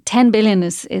 that 10 billion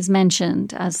is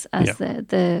mentioned as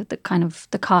the kind of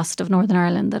the cost of Northern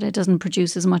Ireland, that it doesn't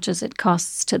produce as much as it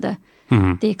costs to the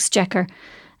exchequer.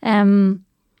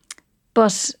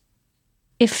 But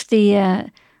if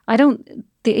the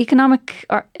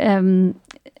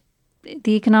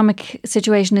economic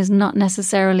situation is not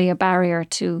necessarily a barrier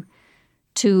to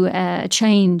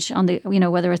change on the, you know,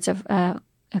 whether it's a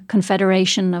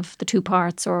confederation of the two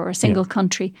parts or a single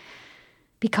country,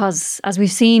 because as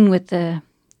we've seen with the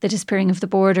disappearing of the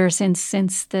border since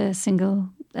the single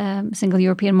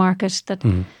European market, that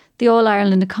the All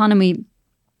Ireland economy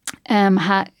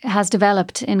has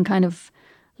developed in kind of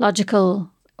logical,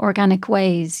 organic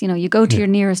ways. You know, you go to your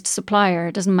nearest supplier.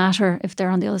 It doesn't matter if they're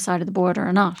on the other side of the border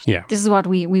or not. Yeah. This is what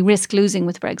we risk losing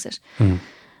with Brexit.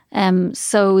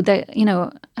 So that, you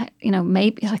know,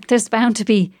 maybe like there's bound to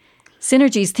be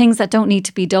synergies, things that don't need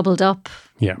to be doubled up.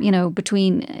 Yeah. You know,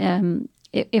 between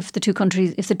if the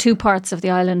two parts of the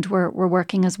island were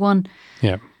working as one.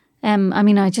 Yeah. I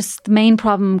mean, the main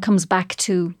problem comes back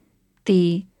to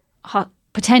the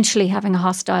potentially having a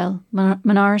hostile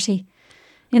minority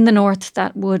in the north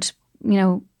that would, you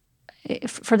know,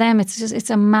 for them it's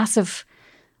a massive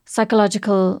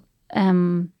psychological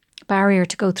barrier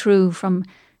to go through. From,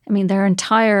 I mean, their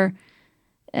entire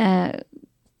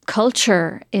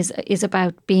culture is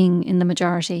about being in the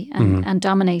majority and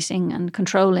dominating and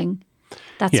controlling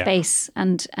that space,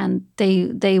 and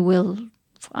they will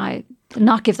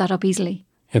not give that up easily.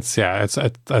 I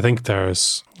think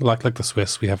there's like the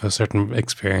Swiss, we have a certain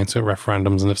experience with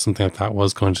referendums, and if something like that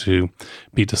was going to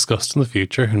be discussed in the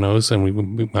future, who knows? And we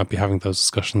might be having those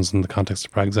discussions in the context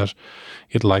of Brexit.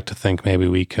 You'd like to think maybe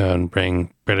we can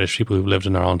bring British people who've lived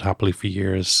in Ireland happily for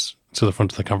years to the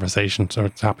front of the conversation. So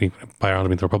it's happy by Ireland, I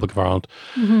mean the Republic of Ireland,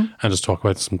 and just talk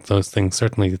about some of those things.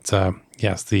 Certainly, it's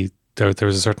there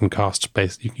is a certain cost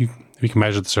base. You can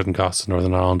measure the certain costs in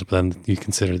Northern Ireland, but then you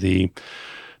consider the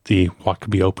what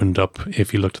could be opened up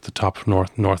if you looked at the top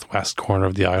northwest corner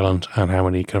of the island, and how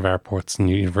many kind of airports and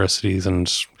universities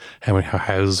and how many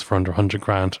houses for under 100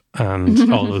 grand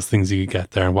and all those things you could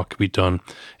get there, and what could be done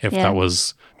if that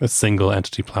was a single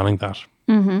entity planning that.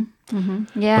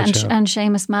 Yeah, and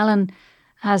Seamus Mallon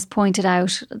has pointed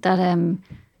out that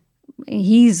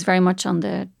he's very much on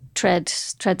the tread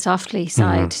softly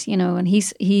side, you know, and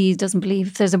he doesn't believe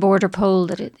if there's a border poll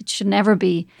that it should never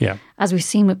be, as we've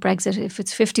seen with Brexit, if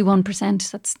it's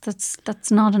 51%,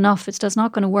 that's not enough. It's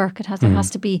not going to work. There has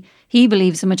to be, he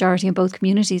believes, a majority in both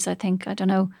communities, I think. I don't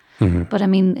know. But I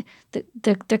mean,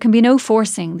 there can be no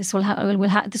forcing. This will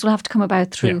have to come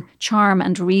about through charm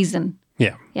and reason.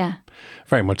 Yeah.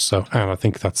 Very much so. And I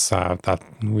think that's I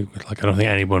don't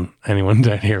think anyone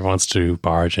down here wants to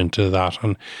barge into that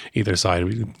on either side.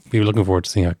 We're looking forward to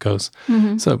seeing how it goes.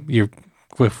 So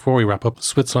before we wrap up,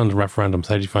 Switzerland referendums,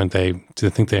 how do you find do you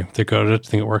think they're good at it? Do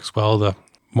you think it works well, the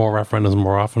more referendums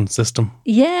more often system?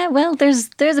 Yeah, well, there's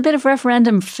a bit of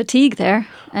referendum fatigue there.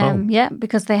 Yeah,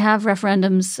 because they have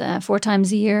referendums 4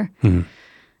 times a year, and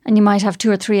you might have 2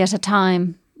 or 3 at a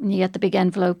time. And you get the big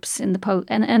envelopes in the post,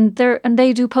 and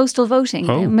they do postal voting.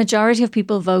 The majority of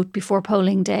people vote before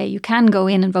polling day. You can go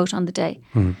in and vote on the day,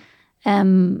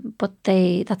 but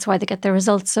that's why they get their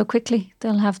results so quickly.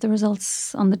 They'll have the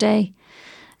results on the day.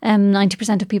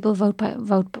 90% of people vote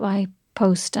by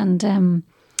post, and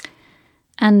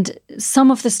some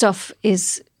of the stuff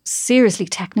is seriously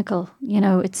technical. You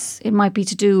know, it might be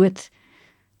to do with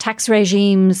tax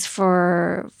regimes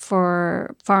for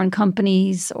foreign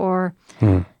companies, or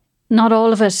not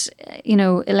all of it, you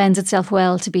know, it lends itself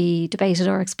well to be debated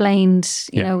or explained,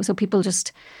 you know, so people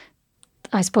just,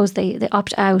 I suppose they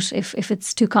opt out if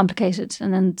it's too complicated,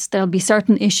 and then there'll be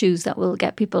certain issues that will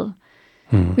get people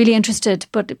really interested.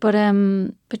 But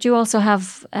you also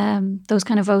have those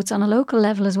kind of votes on a local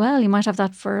level as well. You might have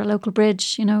that for a local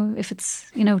bridge, you know, if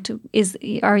it's, you know,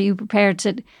 are you prepared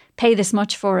to pay this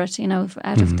much for it, you know,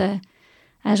 out of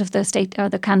the state or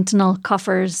the cantonal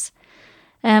coffers.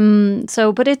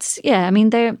 But it's, I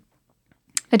mean,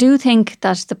 I do think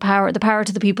that the power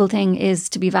to the people thing is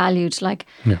to be valued. Like,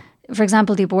 for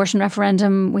example, the abortion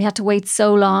referendum, we had to wait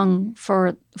so long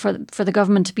for the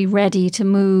government to be ready to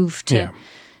move to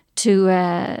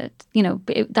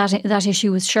that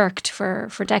issue was shirked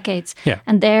for decades. Yeah.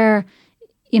 And there,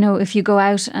 if you go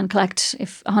out and collect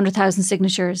 100,000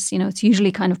 signatures, it's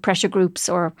usually kind of pressure groups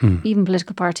or even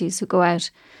political parties who go out.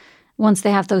 Once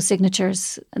they have those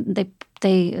signatures, they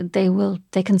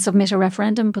can submit a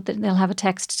referendum, but they'll have a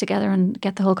text together and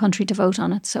get the whole country to vote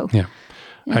on it. So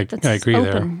I agree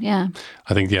open, there. Yeah,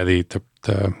 I think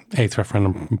the eighth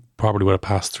referendum probably would have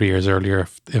passed 3 years earlier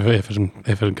if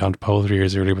it had gone to poll 3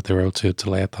 years earlier, but they were able to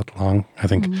delay it that long, I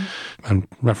think. And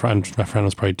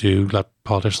referendums probably do let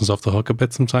politicians off the hook a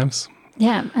bit sometimes.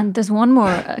 Yeah, and there's one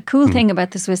more cool thing about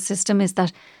the Swiss system is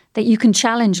that you can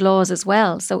challenge laws as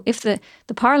well. So if the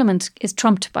parliament is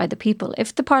trumped by the people,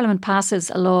 if the parliament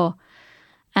passes a law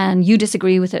and you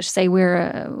disagree with it, say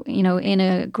we're in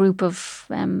a group of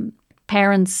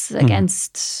parents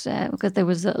against because there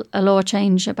was a law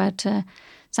change about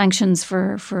sanctions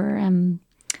for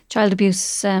child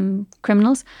abuse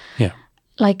criminals. Yeah.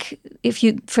 Like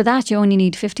for that you only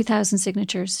need 50,000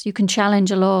 signatures. You can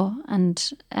challenge a law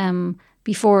and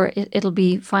before it'll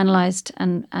be finalised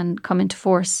and come into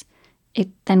force, it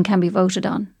then can be voted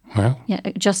on. Wow. Yeah,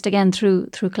 just again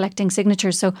through collecting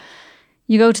signatures. So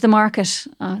you go to the market,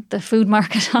 the food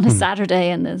market on a Saturday,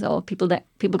 and there's all people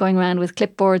going around with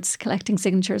clipboards collecting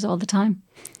signatures all the time.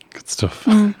 Good stuff.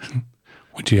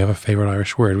 Would you have a favourite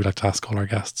Irish word we'd like to ask all our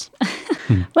guests?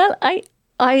 Well, I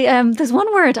there's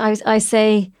one word I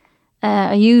say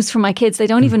I use for my kids. They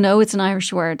don't even know it's an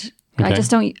Irish word.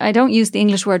 Okay. I don't use the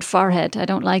English word forehead. I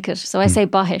don't like it. So I say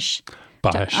bahish.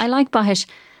 Bahish. I like bahish.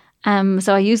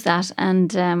 So I use that and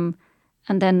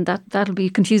then that'll be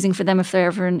confusing for them if they're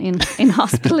ever in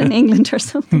hospital in England or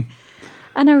something.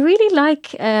 And I really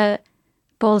like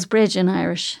Ballsbridge in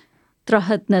Irish.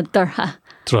 Droghad na Durha.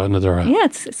 Droghad na Durha. Yeah,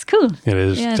 it's cool. It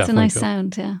is. Yeah, it's a nice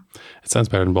sound, yeah. It sounds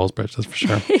better than Ballsbridge, that's for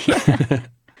sure.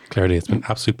 Claire D, it's been an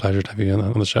absolute pleasure to have you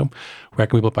on the show. Where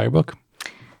can people buy your book?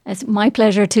 It's my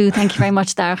pleasure too. Thank you very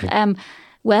much, Darach.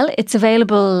 Well, it's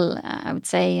available, I would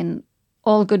say, in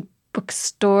all good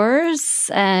bookstores.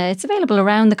 It's available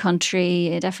around the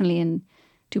country, definitely in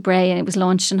Dubray, and it was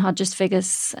launched in Hodges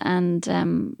Figgis. And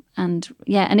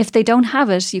if they don't have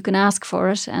it, you can ask for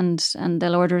it and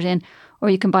they'll order it in,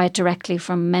 or you can buy it directly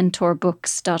from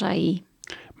mentorbooks.ie.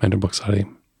 Mentorbooks.ie.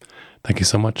 Thank you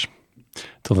so much.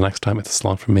 Till the next time, it's a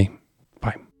salon from me.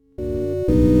 Bye.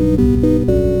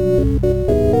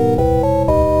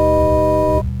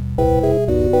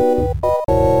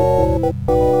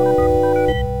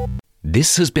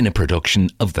 This has been a production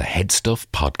of the Headstuff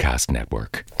Podcast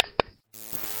Network.